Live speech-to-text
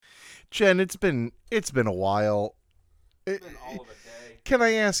Jen, it's been a while. It's been all of a day. Can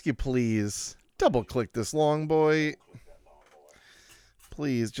I ask you, please, double click this long boy?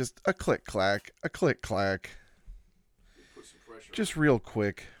 Please, just a click clack, a click clack. Put some pressure. Just real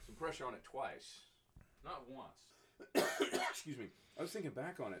quick. Some pressure on it twice, not once. Excuse me. I was thinking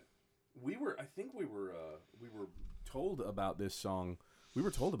back on it. We were told about this song. We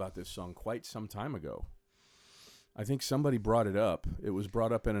were told about this song quite some time ago. I think somebody brought it up. It was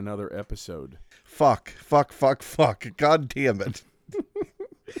brought up in another episode. Fuck. God damn it.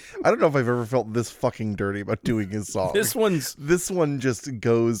 I don't know if I've ever felt this fucking dirty about doing his song. This one just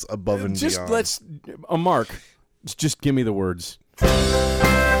goes above and just beyond. let's, Mark, just give me the words.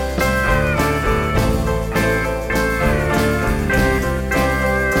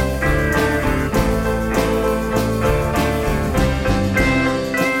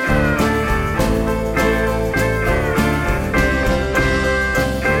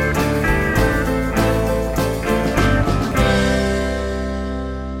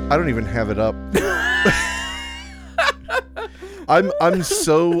 I don't even have it up. I'm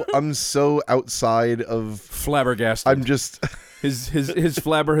so outside of Flabbergasted. I'm just his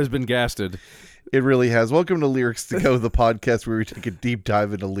flabber has been gasted. It really has. Welcome to Lyrics to Go, the podcast where we take a deep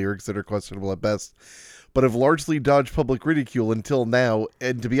dive into lyrics that are questionable at best, but have largely dodged public ridicule until now.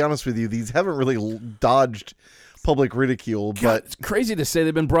 And to be honest with you, these haven't really dodged public ridicule. God, but it's crazy to say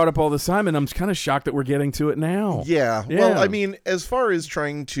they've been brought up all the time, and I'm kind of shocked that we're getting to it now. Yeah. Well, I mean, as far as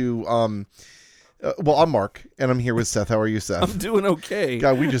trying to, I'm Mark, and I'm here with Seth. How are you, Seth? I'm doing okay.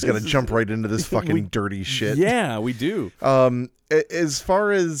 God, we just got to jump right into this fucking dirty shit. Yeah, we do. As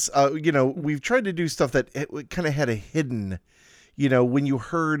far as, we've tried to do stuff that it kind of had a hidden, when you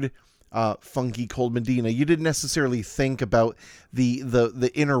heard Funky Cold Medina, you didn't necessarily think about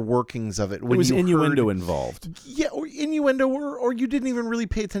the inner workings of it. When it was you innuendo involved. Yeah, or innuendo, or you didn't even really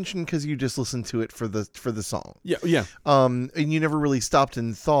pay attention because you just listened to it for the song. Yeah. And you never really stopped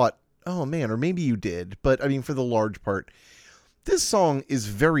and thought, oh man, or maybe you did, but I mean, for the large part, this song is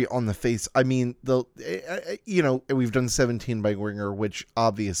very on the face. I mean, we've done 17 by Winger, which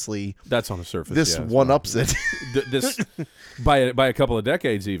obviously that's on the surface. This one-ups it. This by a couple of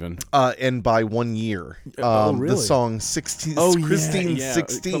decades even. And by 1 year. Really? The song 16, Christine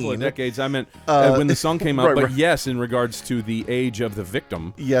 16. A couple of decades. I meant when the song came out, right. Yes, in regards to the age of the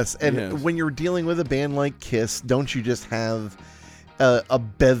victim. Yes, and when you're dealing with a band like Kiss, don't you just have a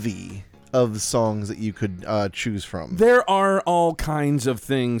bevy of songs that you could choose from? There are all kinds of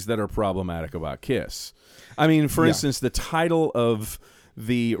things that are problematic about Kiss. I mean, for instance, the title of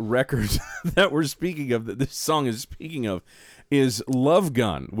the record that we're speaking of, that this song is speaking of, is Love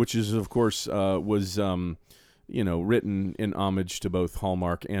Gun, which is, of course, was written in homage to both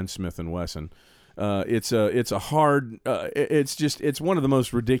Hallmark and Smith & Wesson. It's one of the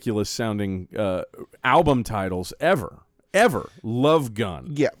most ridiculous sounding album titles ever. Love Gun.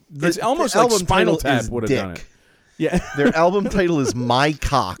 Yeah. It's almost like Spinal Tap would have done it. Yeah. Their album title is My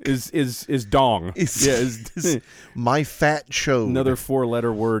Cock. Is Dong. Is My Fat Chode. Another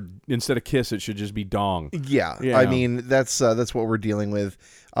 4-letter word. Instead of Kiss, it should just be Dong. Yeah. I mean, that's what we're dealing with.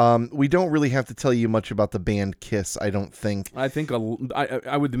 We don't really have to tell you much about the band Kiss, I don't think. I think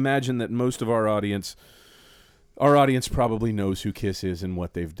I would imagine that most of our audience probably knows who Kiss is and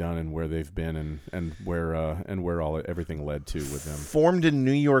what they've done and where they've been and where everything led to with them. Formed in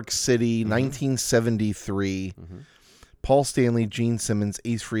New York City, 1973. Mm-hmm. Paul Stanley, Gene Simmons,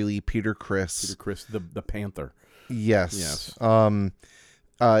 Ace Frehley, Peter Criss, the Panther. Yes.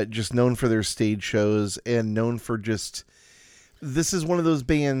 Just known for their stage shows and known for just. This is one of those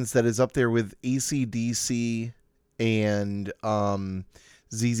bands that is up there with AC/DC and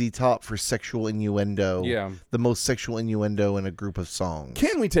ZZ Top for sexual innuendo. Yeah. The most sexual innuendo in a group of songs.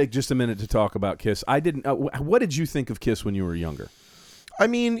 Can we take just a minute to talk about Kiss? What did you think of Kiss when you were younger? I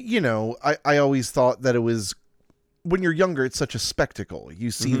mean, I always thought that it was, when you're younger, it's such a spectacle.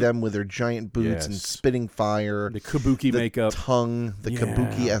 You see them with their giant boots and spitting fire. The kabuki makeup. Tongue, the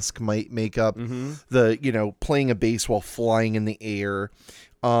kabuki-esque makeup. Mm-hmm. The, playing a bass while flying in the air.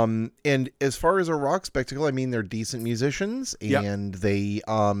 And as far as a rock spectacle, I mean, they're decent musicians and they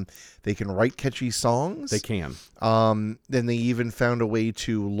can write catchy songs. They can. Then they even found a way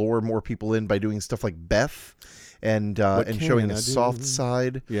to lure more people in by doing stuff like Beth and showing the soft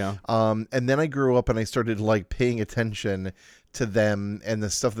side. Yeah. And then I grew up and I started paying attention to them and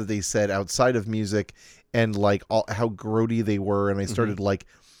the stuff that they said outside of music and how grody they were. And I started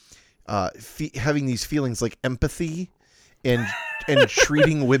having these feelings like empathy and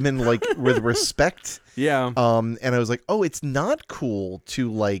treating women with respect. Yeah. And I was like, oh, it's not cool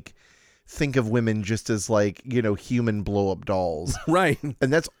to think of women just as human blow up dolls. Right.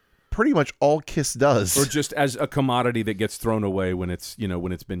 And that's pretty much all Kiss does. Or just as a commodity that gets thrown away when it's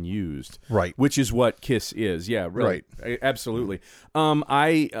when it's been used, Right. Which is what Kiss is. Yeah, really, absolutely.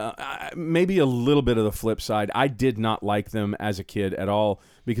 I maybe a little bit of the flip side. I did not like them as a kid at all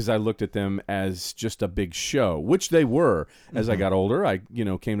because I looked at them as just a big show, which they were. As I got older, I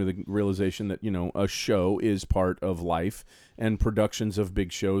came to the realization that a show is part of life, and productions of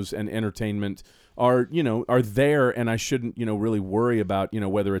big shows and entertainment are there, and I shouldn't really worry about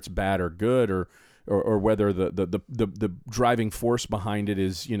whether it's bad or good or whether the driving force behind it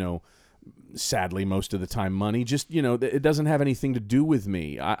is sadly most of the time money. Just it doesn't have anything to do with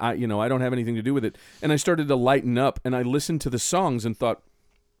me. I don't have anything to do with it. And I started to lighten up, and I listened to the songs and thought,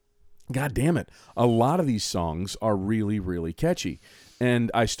 God damn it, a lot of these songs are really, really catchy. And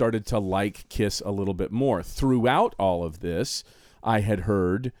I started to like Kiss a little bit more. Throughout all of this, I had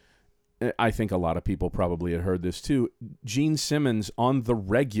heard, I think a lot of people probably had heard this too, Gene Simmons on the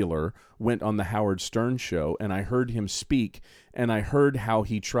regular went on the Howard Stern show, and I heard him speak, and I heard how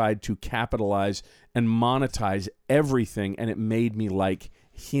he tried to capitalize and monetize everything, and it made me like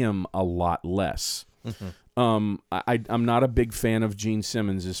him a lot less. Mm-hmm. I'm not a big fan of Gene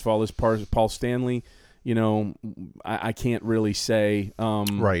Simmons. As far as Paul Stanley, I can't really say.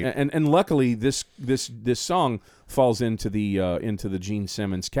 Right. And luckily, this song falls into the Gene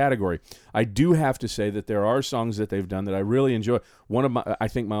Simmons category. I do have to say that there are songs that they've done that I really enjoy. One of I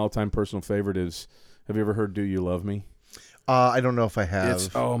think my all-time personal favorite is, have you ever heard "Do You Love Me"? I don't know if I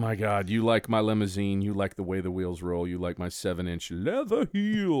have. Oh my God! You like my limousine. You like the way the wheels roll. You like my 7-inch leather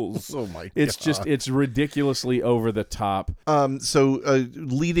heels. Oh my God! It's ridiculously over the top. So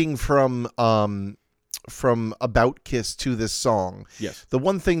leading from About Kiss to this song. Yes. The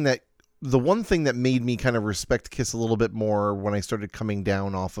one thing that made me kind of respect Kiss a little bit more when I started coming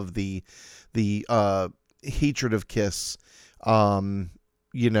down off of the hatred of Kiss,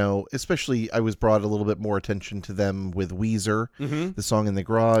 especially I was brought a little bit more attention to them with Weezer, the song In the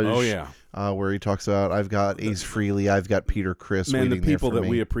Garage. Oh yeah. Where he talks about, I've got Ace Frehley, I've got Peter Criss. Man, waiting the people there for that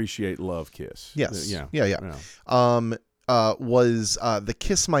me. we appreciate love Kiss. Yes. Yeah. Was the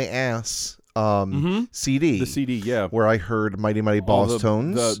Kiss My Ass CD. The CD, yeah. Where I heard Mighty Mighty Boss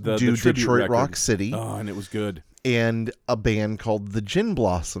Tones the do tribute Detroit record. Rock City. Oh, and it was good. And a band called the Gin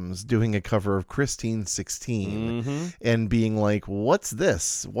Blossoms doing a cover of Christine 16 and being like, what's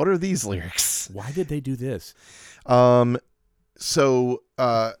this? What are these lyrics? Why did they do this?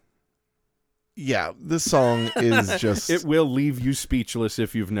 Yeah, this song is just... It will leave you speechless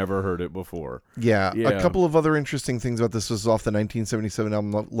if you've never heard it before. Yeah. A couple of other interesting things about this was off the 1977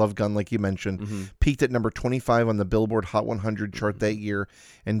 album Love Gun, like you mentioned. Peaked at number 25 on the Billboard Hot 100 chart that year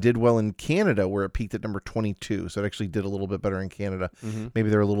and did well in Canada, where it peaked at number 22. So it actually did a little bit better in Canada. Maybe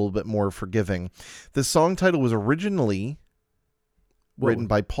they're a little bit more forgiving. The song title was originally written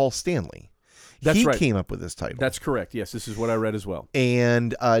by Paul Stanley. He came up with this title. That's correct. Yes, this is what I read as well.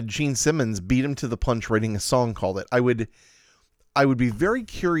 And Gene Simmons beat him to the punch writing a song called it. I would be very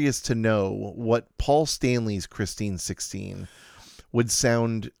curious to know what Paul Stanley's Christine 16 would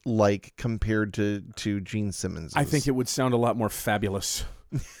sound like compared to Gene Simmons'. I think it would sound a lot more fabulous.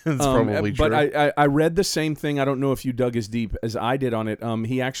 That's probably true. But I read the same thing. I don't know if you dug as deep as I did on it.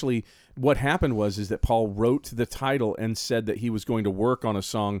 He actually, what happened is that Paul wrote the title and said that he was going to work on a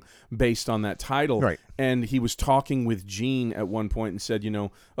song based on that title. Right. And he was talking with Gene at one point and said,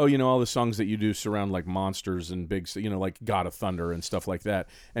 all the songs that you do surround like monsters and big, like God of Thunder and stuff like that.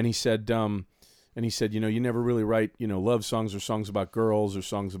 And he said, you never really write, love songs or songs about girls or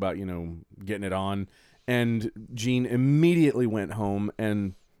songs about, getting it on. And Gene immediately went home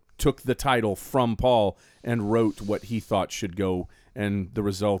and took the title from Paul and wrote what he thought should go. And the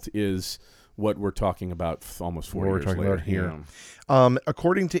result is what we're talking about almost 4 years later. About here.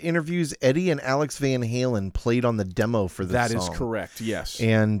 According to interviews, Eddie and Alex Van Halen played on the demo for this song. That is correct, yes.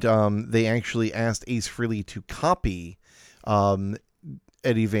 And they actually asked Ace Frehley to copy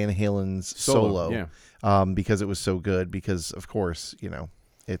Eddie Van Halen's solo because it was so good. Because, of course,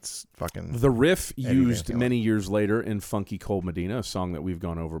 it's fucking... The riff used many years later in Funky Cold Medina, a song that we've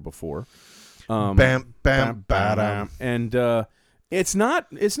gone over before. Bam, bam, bam. And it's not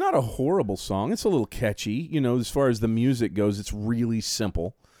a horrible song. It's a little catchy. As far as the music goes, it's really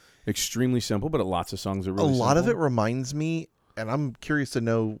simple. Extremely simple, but lots of songs are really simple. A lot of it reminds me, and I'm curious to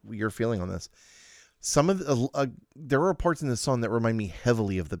know your feeling on this, some of there are parts in this song that remind me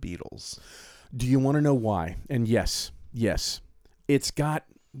heavily of the Beatles. Do you want to know why? And yes. It's got...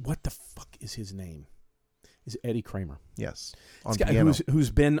 What the fuck is his name? Is Eddie Kramer? Yes, on piano. Who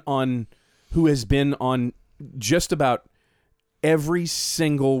has been on just about every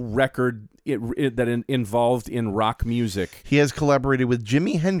single record that involved in rock music. He has collaborated with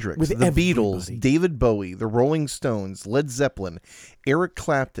Jimi Hendrix, With the everybody. Beatles, David Bowie, the Rolling Stones, Led Zeppelin, Eric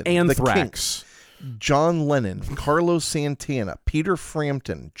Clapton, the Anthrax. Kinks, John Lennon, Carlos Santana, Peter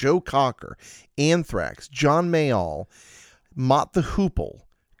Frampton, Joe Cocker, Anthrax, John Mayall, Mott the Hoople,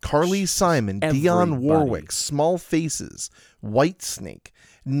 Carly Simon, Dionne Everybody. Warwick, Small Faces, Whitesnake.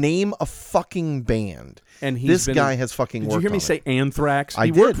 Name a fucking band. And this guy has fucking worked on it. Did you hear me say Anthrax? I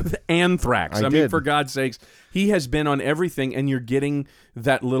He did. worked with Anthrax. I mean, did. for God's sakes, he has been on everything, and you're getting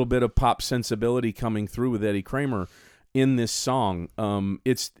that little bit of pop sensibility coming through with Eddie Kramer in this song.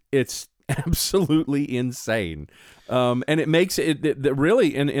 It's absolutely insane, and it makes it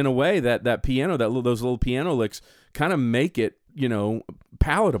really in a way that piano, those little piano licks kind of make it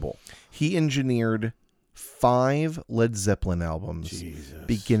palatable. He engineered 5 Led Zeppelin albums,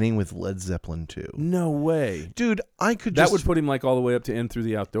 beginning with Led Zeppelin 2. No way. Dude, I could That just... would put him like all the way up to End Through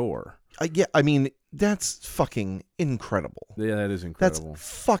the Outdoor. yeah, I mean, that's fucking incredible. Yeah, that is That's incredible.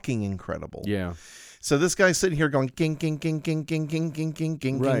 fucking incredible. Yeah. So this guy's sitting here going ging ging ging ging ging ging ging ging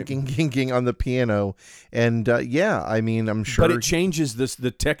ging Right. ging ging ging on the piano, and yeah, I mean, I'm sure. But it changes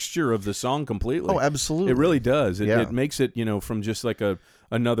the texture of the song completely. Oh, absolutely. It really does. Yeah. It makes it, from just like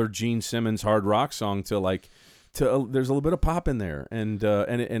another Gene Simmons hard rock song to there's a little bit of pop in there, and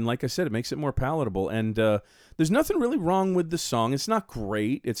like I said, it makes it more palatable. And there's nothing really wrong with the song. It's not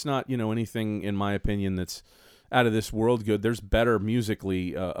great. It's not anything in my opinion that's out of this world good. There's better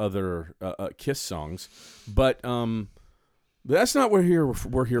musically other Kiss songs, but that's not what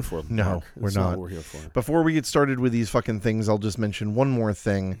we're here for. No, Mark. we're That's not. what we're here for. Before we get started with these fucking things, I'll just mention one more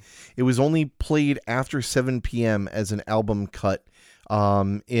thing. It was only played after 7 p.m. as an album cut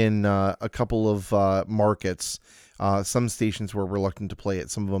in a couple of markets. Some stations were reluctant to play it.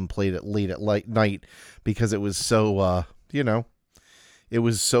 Some of them played it late at night because it was so, it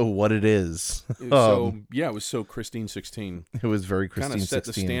was so what it is. It was so Christine 16. It was very Kind Christine of set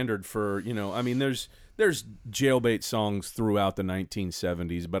 16. the standard for, I mean, there's jailbait songs throughout the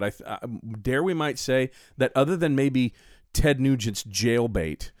 1970s, but I dare we might say that other than maybe Ted Nugent's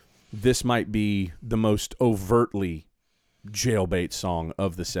Jailbait, this might be the most overtly jailbait song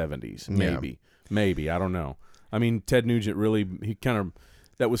of the 70s. Maybe, I don't know. I mean, Ted Nugent really,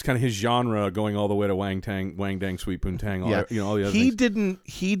 that was kind of his genre, going all the way to Wang Dang Sweet Poontang, all the other things.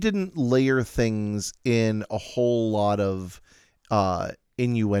 He didn't layer things in a whole lot of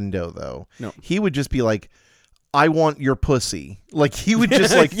innuendo, though. No. He would just be like, I want your pussy. Like, he would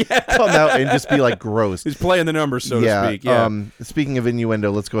just come out and just be like gross. He's playing the numbers, so to speak. Yeah. Speaking of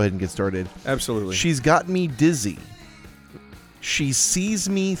innuendo, let's go ahead and get started. Absolutely. She's got me dizzy. She sees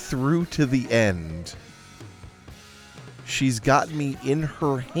me through to the end. She's got me in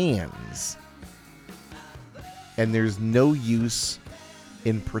her hands. And there's no use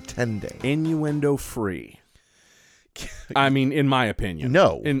in pretending. Innuendo free. I mean, in my opinion.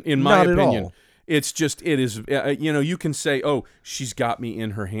 No. In my not at opinion. all. It's just, it is, you can say, oh, she's got me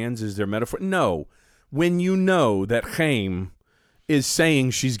in her hands. Is there metaphor? No. When you know that Chaim is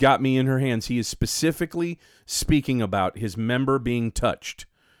saying she's got me in her hands, he is specifically speaking about his member being touched.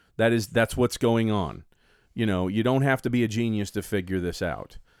 That's what's going on. You don't have to be a genius to figure this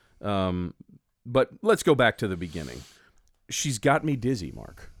out. But let's go back to the beginning. She's got me dizzy,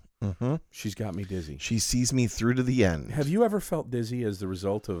 Mark. Mm-hmm. She's got me dizzy. She sees me through to the end. Have you ever felt dizzy as the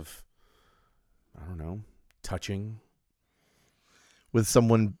result of, I don't know, touching? With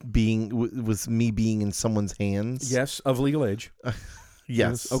someone being, with me being in someone's hands? Yes, of legal age.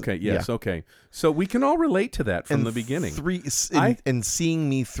 Yes. Okay, yes, Yeah. okay. So we can all relate to that from the beginning. And seeing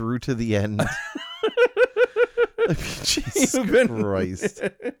me through to the end. Jesus Christ.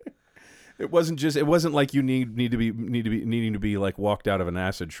 It wasn't like you needing to be like walked out of an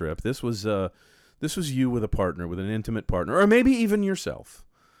acid trip. This was you with a partner, with an intimate partner, or maybe even yourself.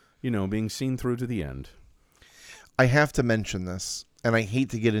 Being seen through to the end. I have to mention this, and I hate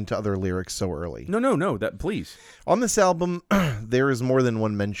to get into other lyrics so early. No, that please. On this album, there is more than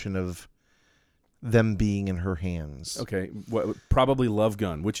one mention of them being in her hands. Okay, probably Love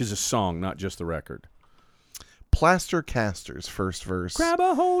Gun, which is a song, not just the record. Plaster Caster's first verse. Grab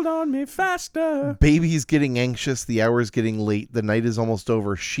a hold on me faster. Baby's getting anxious. The hour's getting late. The night is almost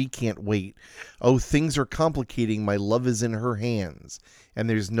over. She can't wait. Oh, things are complicating. My love is in her hands. And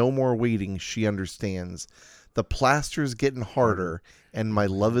there's no more waiting. She understands. The plaster's getting harder. And my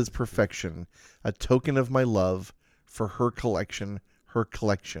love is perfection. A token of my love for her collection. Her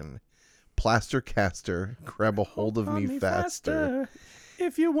collection. Plaster Caster. Grab a hold of me faster.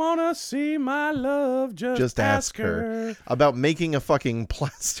 If you wanna see my love, just ask her. About making a fucking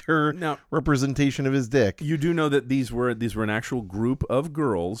plaster Now, representation of his dick. you do know that these were an actual group of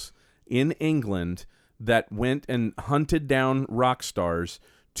girls in England that went and hunted down rock stars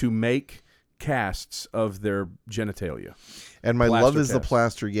to make casts of their genitalia. And my Plaster love is the cast.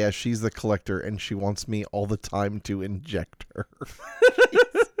 plaster. Yeah, she's the collector, and she wants me all the time to inject her.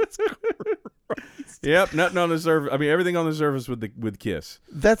 Yep, nothing on the surface. I mean, everything on the surface with Kiss.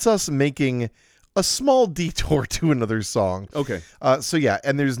 That's us making a small detour to another song. Okay. So yeah,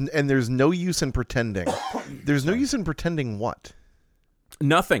 and there's no use in pretending. There's no use in pretending what?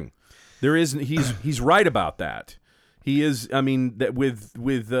 Nothing. There is. He's right about that. He is. I mean, that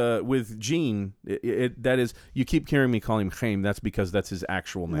with Gene, that is. You keep hearing me call him Chaim. That's because that's his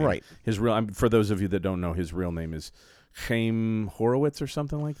actual name. Right. His real. For those of you that don't know, his real name is Chaim Horowitz or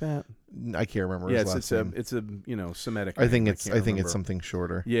something like that. I can't remember. Yeah, his last name. it's a Semitic. I think name. it's can't remember. something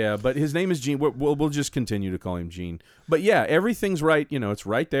shorter. Yeah, but his name is Gene. We'll just continue to call him Gene. But yeah, everything's right. It's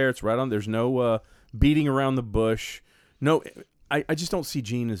right there. It's right on. There's no beating around the bush. No, I just don't see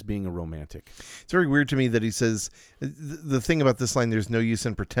Gene as being a romantic. It's very weird to me that he says the thing about this line, there's no use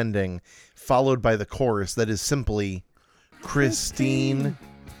in pretending, followed by the chorus that is simply Christine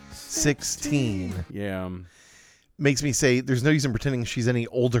 16. Yeah. Makes me say there's no use in pretending she's any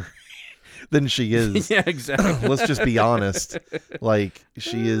older than she is. Yeah, exactly. Let's just be honest. Like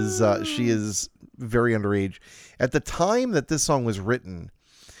she is very underage. At the time that this song was written,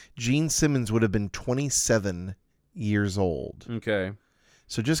 Gene Simmons would have been 27 years old. Okay.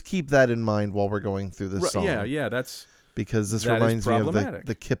 So just keep that in mind while we're going through this song. Yeah, that's Because this that is reminds me of problematic.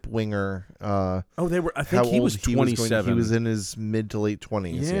 the Kip Winger. I think how he was old he was 27. He was in his mid to late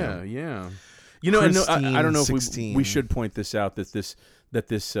 20s. Yeah. I don't know if Christine we should point this out that this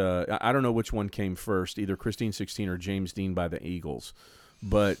I don't know which one came first, either Christine 16 or James Dean by the Eagles,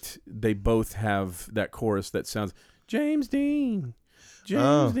 but they both have that chorus that sounds James Dean,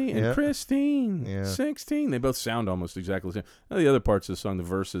 and Christine 16. They both sound almost exactly the same. Now, the other parts of the song, the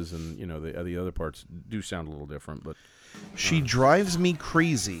verses and the other parts do sound a little different, but She drives me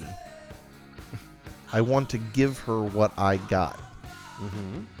crazy. I want to give her what I got.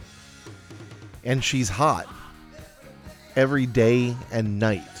 mm-hmm. And she's hot every day and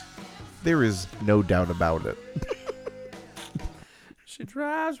night. There is no doubt about it. She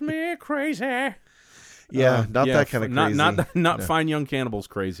drives me crazy. Yeah, that kind of crazy. Not No. Fine Young Cannibals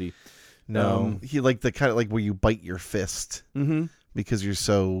crazy. No, he like the kind of like where you bite your fist Mm-hmm. because you're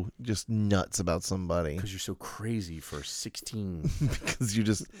so just nuts about somebody. Because you're so crazy for 16. Because you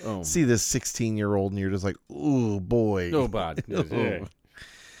just Oh, see this 16-year-old and you're just like, ooh, boy. no bad.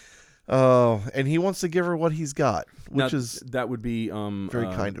 Oh, and he wants to give her what he's got, which Now, is that would be very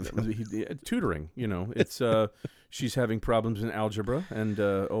kind of him. Tutoring. It's she's having problems in algebra, and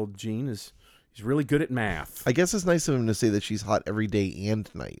old Gene he's really good at math. I guess it's nice of him to say that she's hot every day and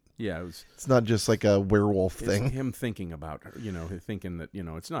night. Yeah, It's not just like a werewolf it's thing. him thinking about her. Thinking that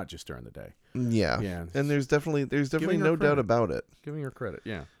it's not just during the day. Yeah. And there's definitely Giving her no doubt credit. about it. Giving her credit.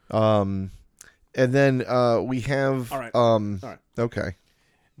 Yeah. And then we have All right. right. Okay.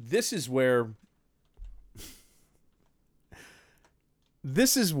 This is where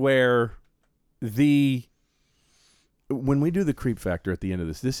when we do the creep factor at the end of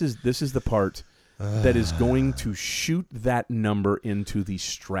this is the part that is going to shoot that number into the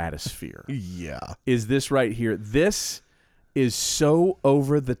stratosphere. Yeah. Is this right here? This is so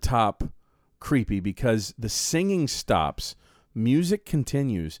over the top creepy because the singing stops, music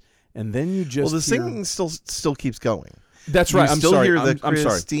continues, and then you just the hear... singing still keps going. That's right. You I'm still sorry. hear the I'm sorry.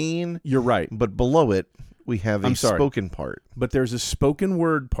 Christine, You're right. but below it we have a I'm sorry. spoken part. But there's a spoken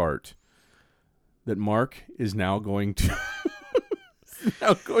word part that Mark is now going to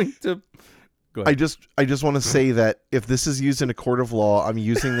Go ahead. I just want to say that if this is used in a court of law, I'm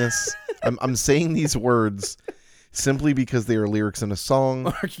using this. I'm saying these words simply because they are lyrics in a song.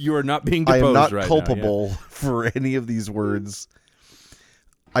 Mark, you are not being I deposed am not right culpable for any of these words.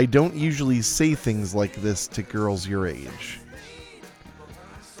 I don't usually say things like this to girls your age.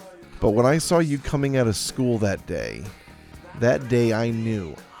 But when I saw you coming out of school that day I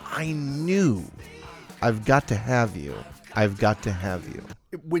knew I've got to have you. I've got to have you.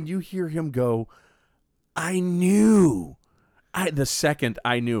 now. When you hear him go, I knew. The second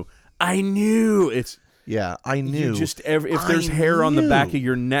I knew. It's Yeah, I knew. you just if there's hair on the back of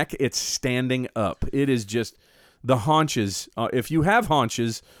your neck, it's standing up. It is just the haunches. If you have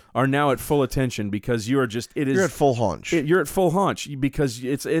haunches, are now at full attention because you are just. You're at full haunch. You're at full haunch because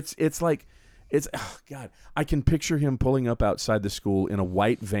it's like oh God. I can picture him pulling up outside the school in a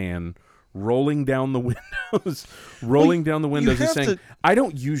white van, rolling down the windows, down the windows and saying, I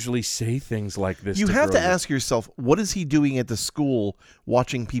don't usually say things like this. You have to ask yourself, what is he doing at the school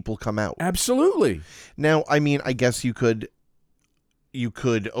watching people come out? Absolutely. Now, I mean, I guess you could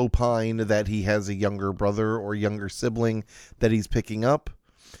opine that he has a younger brother or younger sibling that he's picking up.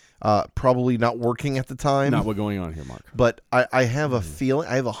 Probably not working at the time. Not what's going on here, Mark. But I have a feeling,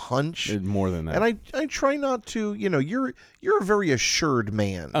 I have a hunch. More than that. And I try not to, you're a very assured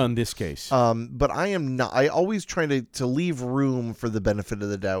man. In this case. But I am not. I always try to leave room for the benefit of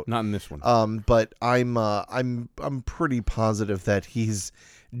the doubt. Not in this one. But I'm pretty positive that he's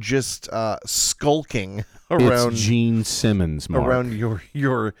just skulking around Gene Simmons, Mark. around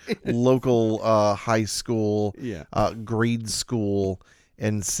your local high school, grade school,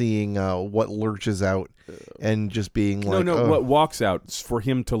 and seeing what lurches out and just being like, what walks out for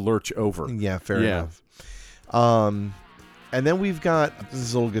him to lurch over. Yeah, fair enough. And then we've got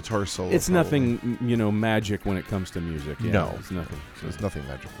this little guitar solo. It's nothing, magic when it comes to music. Yeah, no, it's nothing. There's nothing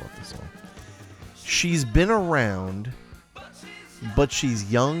magical about this song. She's been around, but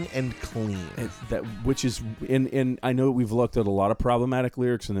she's young and clean. Which is, and I know we've looked at a lot of problematic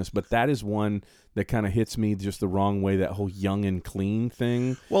lyrics in this, but that is one that kind of hits me just the wrong way, that whole young and clean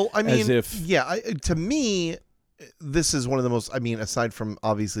thing. Well, I mean, yeah, to me, this is one of the most, I mean, aside from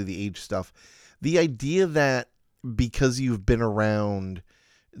obviously the age stuff, the idea that because you've been around,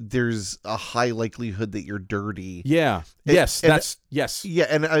 there's a high likelihood that you're dirty. Yeah. Yes. Yeah.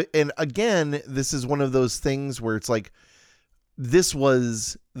 And again, this is one of those things where it's like, this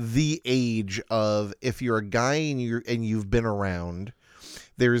was the age of, if you're a guy and you've been around,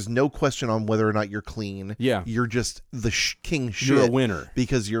 there is no question on whether or not you're clean. Yeah. You're just the king shit. You're a winner.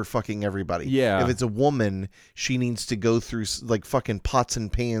 Because you're fucking everybody. Yeah. If it's a woman, she needs to go through like fucking pots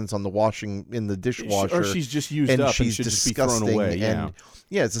and pans on the washing in the dishwasher. Or she's just used and up she's and should disgusting. just be thrown away. Yeah. And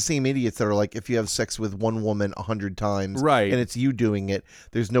yeah, it's the same idiots that are like, if you have sex with one woman 100 times, right, and it's you doing it,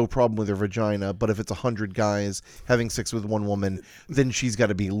 there's no problem with her vagina. But if it's 100 guys having sex with one woman, then she's got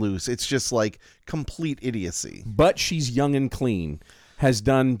to be loose. It's just like complete idiocy. But she's young and clean. Has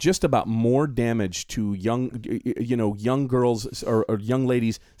done just about more damage to young girls or young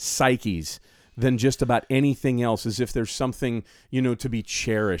ladies' psyches than just about anything else, as if there's something, to be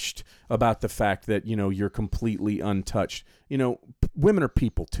cherished about the fact that, you're completely untouched. Women are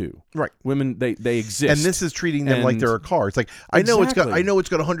people too. Right. Women, they exist. And this is treating them like they're a car. It's like, I know it's got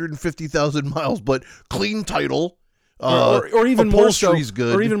 150,000 miles, but clean title. Or even more so,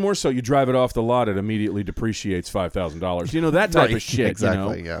 good. Or even more so, you drive it off the lot, it immediately depreciates $5,000. That type of shit.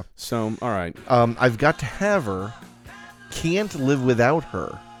 Exactly. Yeah. So, all right. I've got to have her. Can't live without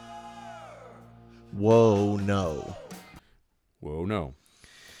her. Whoa, no. Whoa, no.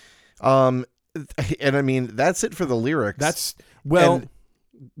 And I mean, that's it for the lyrics. Go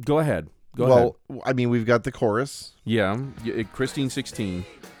ahead. Go ahead. I mean, we've got the chorus. Yeah, Christine 16.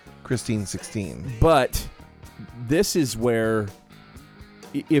 Christine 16. But this is where,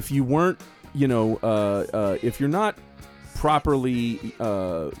 if you weren't, if you're not properly,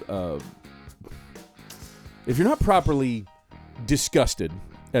 disgusted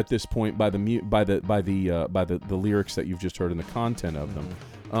at this point by the lyrics that you've just heard and the content of them,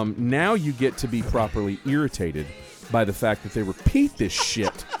 now you get to be properly irritated by the fact that they repeat this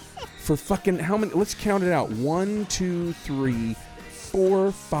shit for fucking how many? Let's count it out. 1, 2, 3,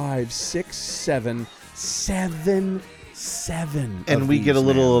 4, 5, 6, 7. 7 and we get a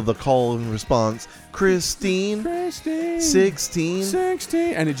little of the call and response. Christine 16,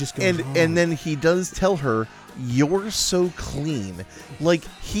 and it just goes on. And then he does tell her, you're so clean. Like,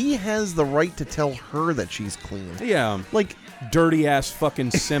 he has the right to tell her that she's clean. Yeah, like dirty ass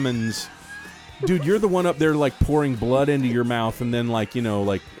fucking Simmons. Dude, you're the one up there like pouring blood into your mouth and then like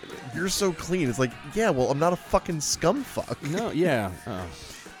you're so clean. It's like, yeah, well, I'm not a fucking scumfuck. No, yeah.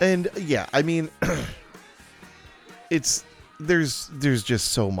 And yeah, I mean, there's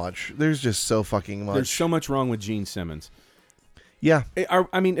just so much. There's just so fucking much. There's so much wrong with Gene Simmons. Yeah.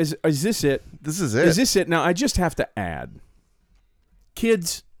 I mean, is this it? This is it. Is this it? Now, I just have to add,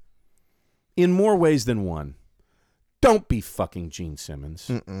 kids, in more ways than one, don't be fucking Gene Simmons.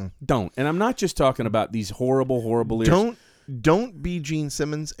 Mm-mm. Don't. And I'm not just talking about these horrible lyrics. Don't be Gene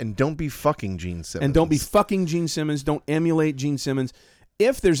Simmons, and don't be fucking Gene Simmons. And don't be fucking Gene Simmons. Don't emulate Gene Simmons.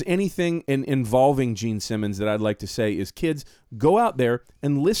 If there's anything involving Gene Simmons that I'd like to say is, kids, go out there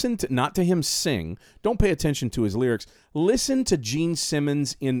and listen to, not to him sing. Don't pay attention to his lyrics. Listen to Gene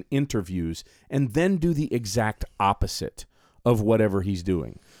Simmons in interviews and then do the exact opposite of whatever he's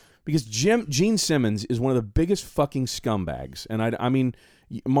doing. Because Gene Simmons is one of the biggest fucking scumbags. And I mean,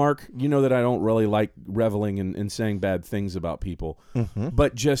 Mark, you know that I don't really like reveling and saying bad things about people. Mm-hmm.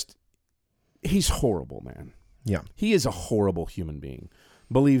 But just he's horrible, man. Yeah. He is a horrible human being.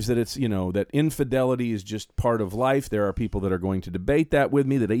 Believes that it's, that infidelity is just part of life. There are people that are going to debate that with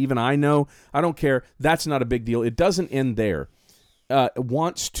me, that even I know. I don't care. That's not a big deal. It doesn't end there. He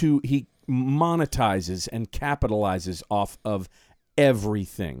monetizes and capitalizes off of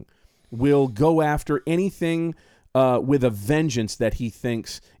everything. Will go after anything with a vengeance that he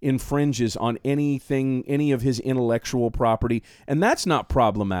thinks infringes on any of his intellectual property. And that's not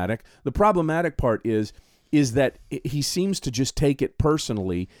problematic. The problematic part is that he seems to just take it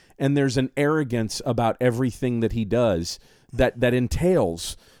personally, and there's an arrogance about everything that he does that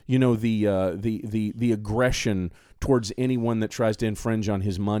entails, the aggression towards anyone that tries to infringe on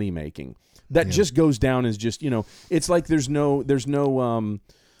his money making. That just goes down as just, it's like there's no.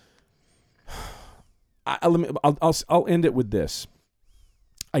 I'll end it with this.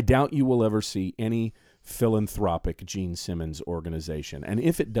 I doubt you will ever see any philanthropic Gene Simmons organization, and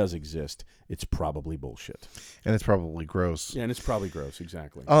if it does exist, it's probably bullshit, and it's probably gross. Yeah, and it's probably gross.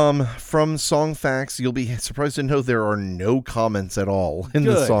 Exactly. From Song Facts, you'll be surprised to know there are no comments at all in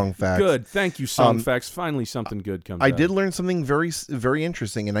the Song Facts. Good, thank you, Song Facts. Finally, something good comes. I did learn something very, very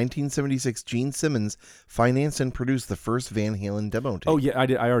interesting. In 1976, Gene Simmons financed and produced the first Van Halen demo tape. Oh yeah, I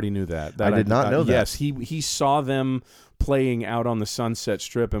did. I already knew that. I did not know that. Yes, he saw them playing out on the Sunset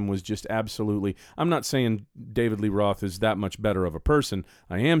Strip and was just absolutely. I'm not saying David Lee Roth is that much better of a person.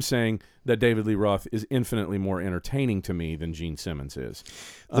 I am saying that David Lee Roth is infinitely more entertaining to me than Gene Simmons is.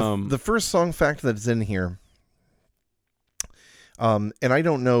 The first song fact that's in here, and I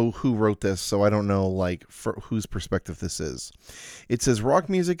don't know who wrote this, so I don't know for whose perspective this is. It says rock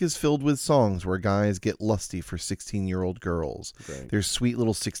music is filled with songs where guys get lusty for 16-year-old girls. Right. There's Sweet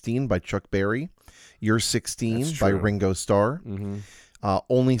Little 16 by Chuck Berry, You're 16 That's by true. Ringo Starr, Mm-hmm.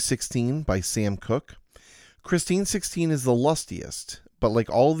 Only 16 by Sam Cooke. Christine 16 is the lustiest, but like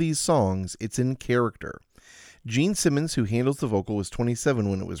all these songs, it's in character. Gene Simmons, who handles the vocal, was 27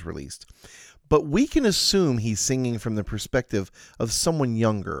 when it was released. But we can assume he's singing from the perspective of someone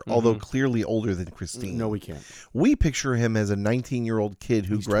younger, although clearly older than Christine. No, we can't. We picture him as a 19-year-old kid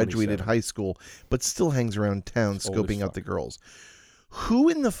who He's graduated 27. high school, but still hangs around town He's old scoping as out fuck. the girls. Who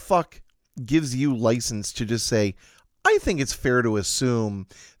in the fuck gives you license to just say, I think it's fair to assume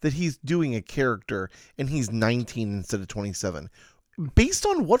that he's doing a character and he's 19 instead of 27? Based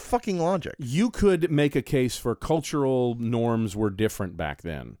on what fucking logic? You could make a case for cultural norms were different back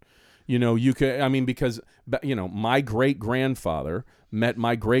then. You could, because, my great-grandfather met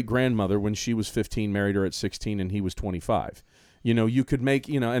my great-grandmother when she was 15, married her at 16, and he was 25. You could make,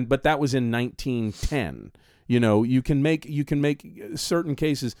 but that was in 1910. You can make certain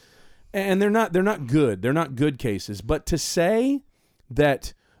cases, and they're not good. They're not good cases. But to say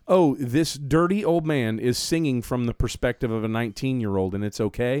that, oh, this dirty old man is singing from the perspective of a 19-year-old and it's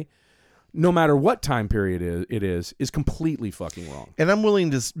okay, no matter what time period it is completely fucking wrong. And I'm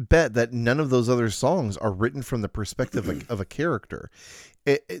willing to bet that none of those other songs are written from the perspective of a character.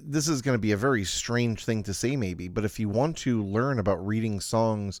 This is going to be a very strange thing to say maybe, but if you want to learn about reading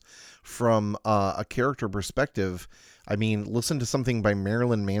songs from a character perspective, listen to something by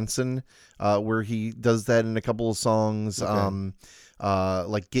Marilyn Manson, where he does that in a couple of songs, Okay.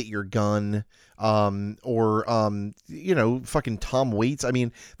 like Get Your Gun, or fucking Tom Waits.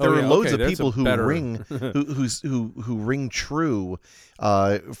 There are loads of people who ring who ring true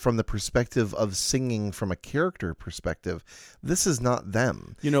from the perspective of singing from a character perspective. This is not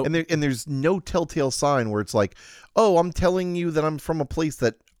them. And there's no telltale sign where it's like, oh, I'm telling you that I'm from a place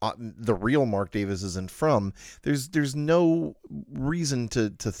that the real Mark Davis isn't from. There's no reason to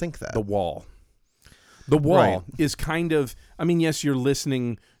think that. The Wall Right. is kind of, yes, you're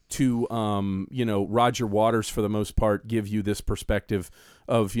listening to, Roger Waters for the most part give you this perspective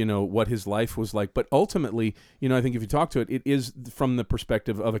of, what his life was like. But ultimately, I think if you talk to it, it is from the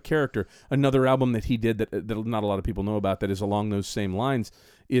perspective of a character. Another album that he did that not a lot of people know about that is along those same lines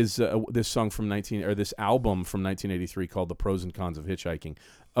is this this album from 1983 called The Pros and Cons of Hitchhiking,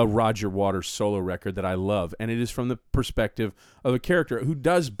 a Roger Waters solo record that I love. And it is from the perspective of a character who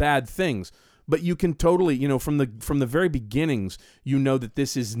does bad things. But you can totally, from the very beginnings, that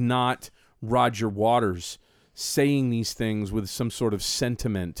this is not Roger Waters saying these things with some sort of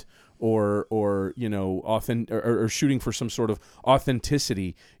sentiment or shooting for some sort of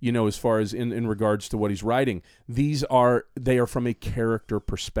authenticity, as far as in regards to what he's writing. They are from a character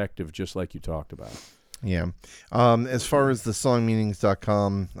perspective, just like you talked about. Yeah. As far as the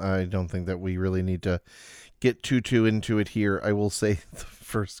songmeanings.com, I don't think that we really need to get too into it here. I will say the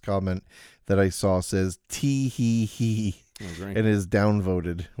first comment that I saw says tee hee hee. I agree. and is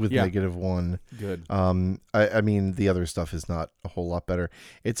downvoted with Yeah. -1. Good. I mean, the other stuff is not a whole lot better.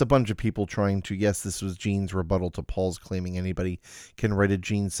 It's a bunch of people trying to, yes, this was Gene's rebuttal to Paul's claiming anybody can write a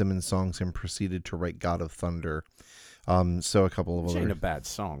Gene Simmons song and proceeded to write God of Thunder. So a couple of Which other... ain't a bad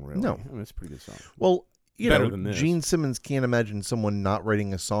song, really. No. I mean, it's a pretty good song. Well, Better than this. Gene Simmons can't imagine someone not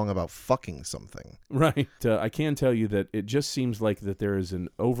writing a song about fucking something. Right. I can tell you that it just seems like that there is an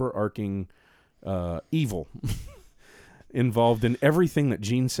overarching evil involved in everything that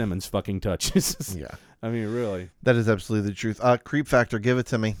Gene Simmons fucking touches. Yeah. I mean, really. That is absolutely the truth. Creep Factor, give it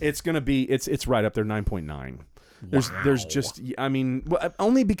to me. It's going to be, it's right up there, 9.9. There's just, I mean,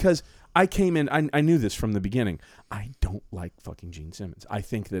 only because I came in, I knew this from the beginning. I don't like fucking Gene Simmons. I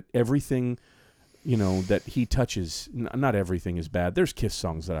think that everything, that he touches, not everything is bad. There's Kiss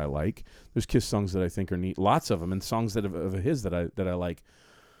songs that I like. There's Kiss songs that I think are neat. Lots of them, and songs of his that I like.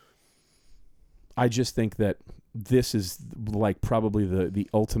 I just think that this is like probably the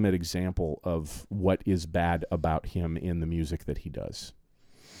ultimate example of what is bad about him in the music that he does.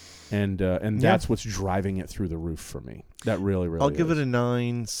 And that's what's driving it through the roof for me. That really, really I'll give is. it a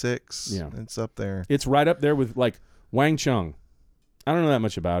 9.6. Yeah. It's up there. It's right up there with like Wang Chung. I don't know that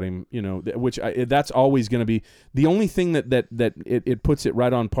much about him, that's always going to be the only thing that it puts it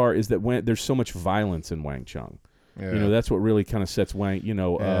right on par is that when there's so much violence in Wang Chung. Yeah. That's what really kind of sets Wang,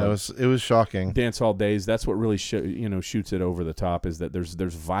 it was shocking. Dance Hall Days, that's what really shoots it over the top is that there's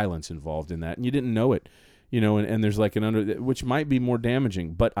violence involved in that, and you didn't know it, and there's like which might be more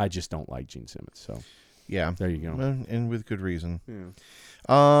damaging, but I just don't like Gene Simmons, so yeah, there you go. Well, and with good reason. Yeah.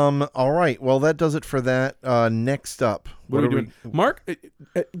 All right, well that does it for that. Next up, What are we doing? Mark,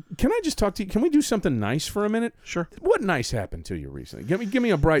 can I just talk to you? Can we do something nice for a minute? Sure. What nice happened to you recently? Give me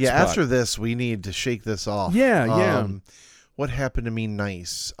a bright spot. Yeah, after this, we need to shake this off. Yeah. What happened to me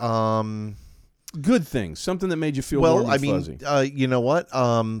nice? Good things. Something that made you feel Well, warm and fuzzy. you know what?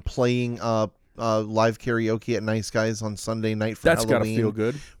 Playing live karaoke at Nice Guys on Sunday night for That's Halloween. gotta feel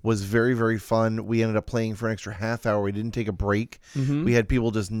good. Was very, very fun. We ended up playing for an extra half hour. We didn't take a break. Mm-hmm. We had people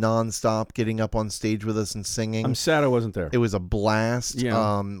just nonstop getting up on stage with us and singing. I'm sad I wasn't there. It was a blast.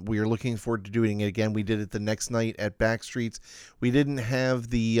 Yeah. We are looking forward to doing it again. We did it the next night at Backstreets. We didn't have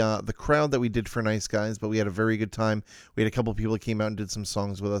the crowd that we did for Nice Guys, but we had a very good time. We had a couple of people that came out and did some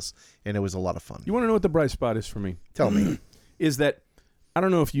songs with us, and it was a lot of fun. You want to know what the bright spot is for me? Tell me. Is that I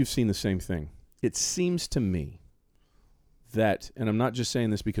don't know if you've seen the same thing. It seems to me that, and I'm not just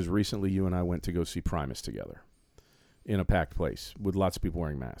saying this because recently you and I went to go see Primus together in a packed place with lots of people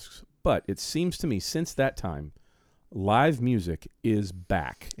wearing masks, but it seems to me since that time, live music is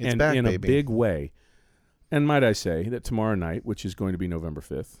back. It's back, in baby. a big way. And might I say that tomorrow night, which is going to be November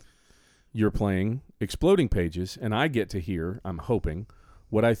 5th, you're playing Exploding Pages, and I get to hear, I'm hoping,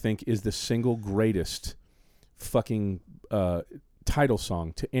 what I think is the single greatest fucking title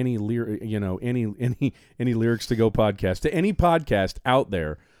song to any any Lyrics to Go podcast, to any podcast out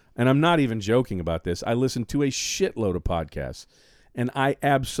there. And I'm not even joking about this. I listen to a shitload of podcasts, and I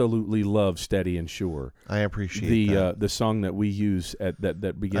absolutely love Steady and Sure. I appreciate that. The song that we use at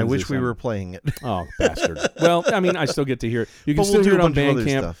that begins. I wish we were playing it. Oh, bastard. Well, I mean, I still get to hear it. You can But still we'll hear do it a on bunch of other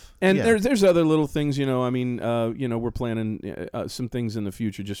Bandcamp. stuff. And Yeah. there's other little things, I mean, we're planning some things in the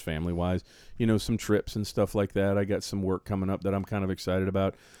future, just family-wise, some trips and stuff like that. I got some work coming up that I'm kind of excited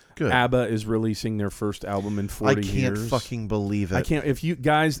about. Good. ABBA is releasing their first album in 40 years. I can't fucking believe it. I can't. If you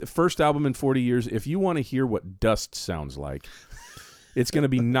guys, first album in 40 years, if you want to hear what dust sounds like, it's going to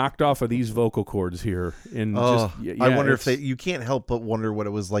be knocked off of these vocal cords here. And I wonder if you can't help but wonder what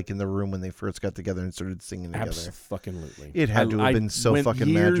it was like in the room when they first got together and started singing together. Absolutely. It had to have been so went fucking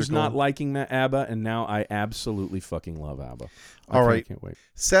years magical. not liking ABBA, and now I absolutely fucking love ABBA. All right. Can't wait.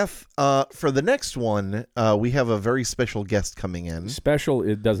 Seth, for the next one, we have a very special guest coming in. Special,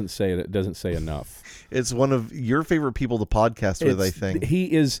 it doesn't say it. It doesn't say enough. It's one of your favorite people to podcast with, I think.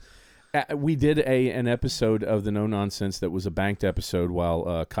 He is. We did an episode of the No Nonsense that was a banked episode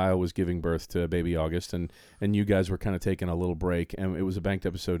while Kyle was giving birth to baby August, and you guys were kind of taking a little break, and it was a banked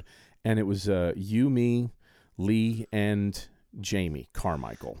episode, and it was you, me, Lee, and Jamie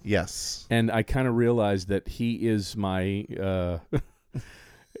Carmichael. Yes. And I kind of realized that he is my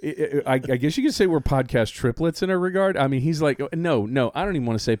I guess you could say we're podcast triplets in a regard. I mean, he's like, no, I don't even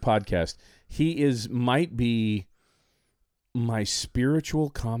want to say podcast. He might be my spiritual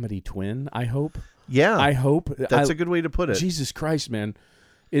comedy twin, I hope. Yeah. I hope. That's a good way to put it. Jesus Christ, man.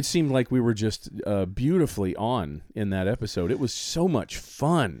 It seemed like we were just beautifully on in that episode. It was so much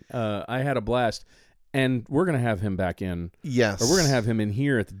fun. I had a blast. And we're going to have him back in. Yes. Or we're going to have him in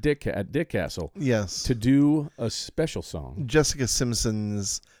here at Dick Castle. Yes. To do a special song. Jessica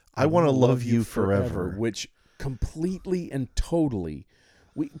Simpson's I Want to Love You Forever. Which completely and totally.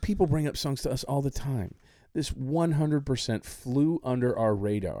 People bring up songs to us all the time. This 100% flew under our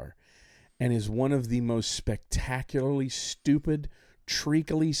radar and is one of the most spectacularly stupid,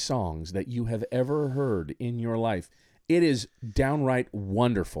 treacly songs that you have ever heard in your life. It is downright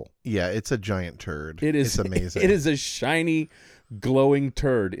wonderful. Yeah, it's a giant turd. It's amazing. It is a shiny, glowing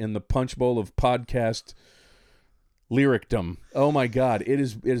turd in the punch bowl of podcast lyricdom. Oh my God, it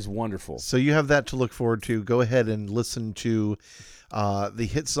is wonderful. So you have that to look forward to. Go ahead and listen to the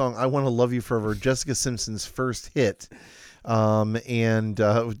hit song "I Want to Love You Forever," Jessica Simpson's first hit. And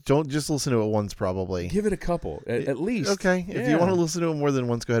don't just listen to it once, probably. Give it a couple, at least. Okay. Yeah. If you want to listen to it more than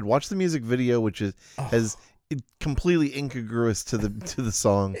once, go ahead. Watch the music video, which has completely incongruous to the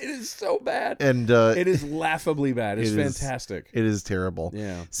song. It is so bad. And it is laughably bad. It's fantastic. It is terrible.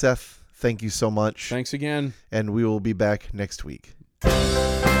 Yeah. Seth, thank you so much. Thanks again. And we will be back next week.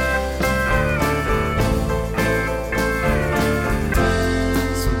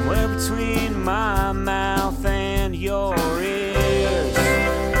 Somewhere between my mouth and your ears,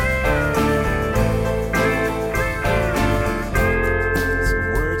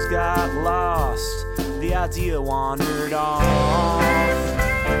 some words got lost, the idea wandered off.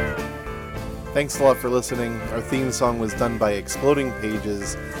 Thanks a lot for listening. Our theme song was done by Exploding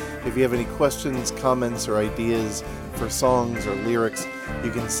Pages. If you have any questions, comments, or ideas for songs or lyrics, you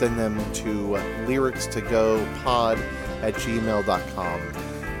can send them to lyricstogopod@gmail.com.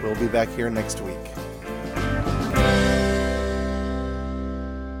 We'll be back here next week.